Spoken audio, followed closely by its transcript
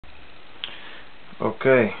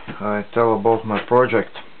Okay, I tell about my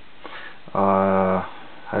project. I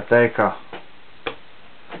take a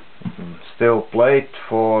steel plate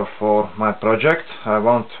for my project. I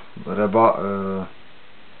want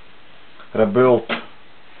rebuild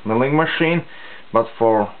milling machine, but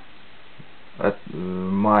for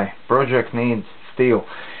my project needs steel.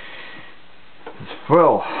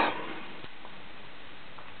 Well,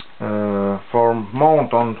 for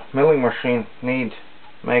mount on milling machine need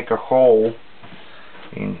make a hole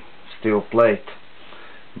in steel plate,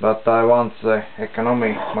 but I want the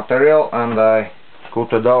economic material and I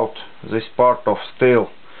cut out this part of steel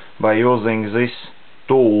by using this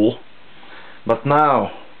tool. But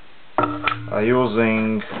now I'm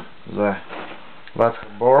using the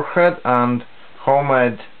bore head and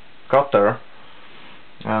homemade cutter,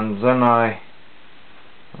 and then I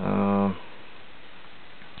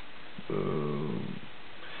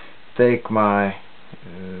take my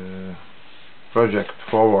project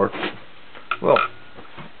forward. Well,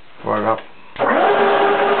 fire up.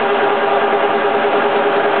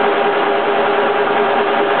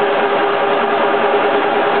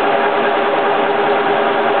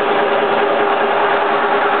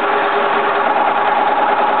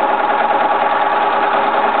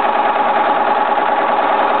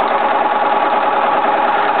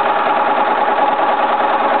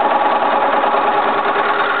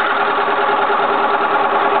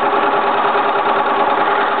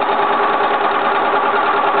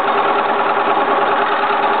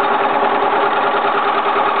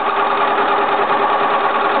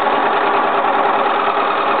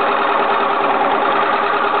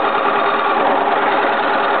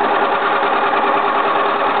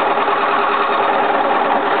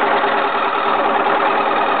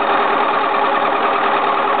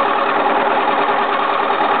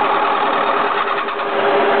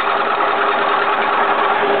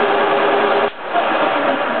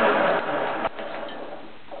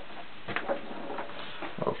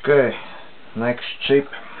 Okay, next chip.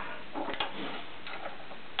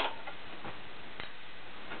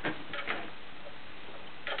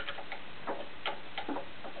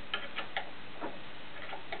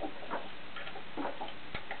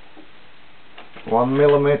 One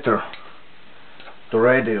millimeter to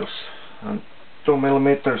radius and 2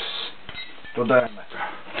 millimeters to diameter.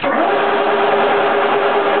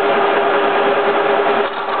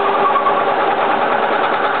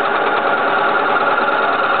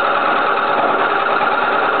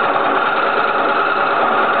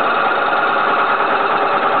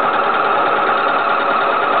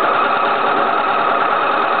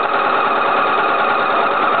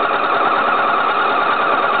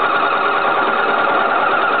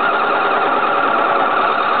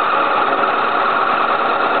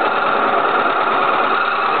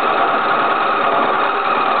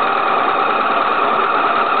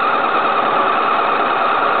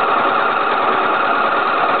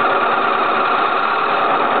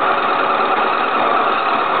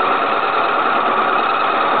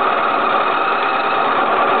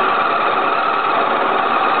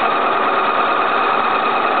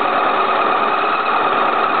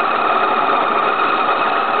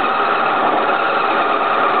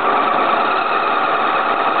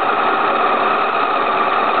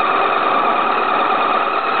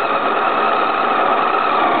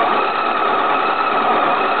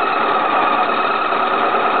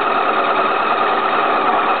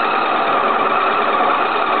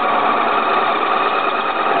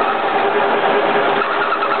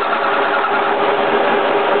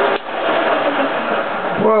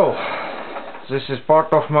 Well, this is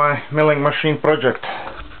part of my milling machine project.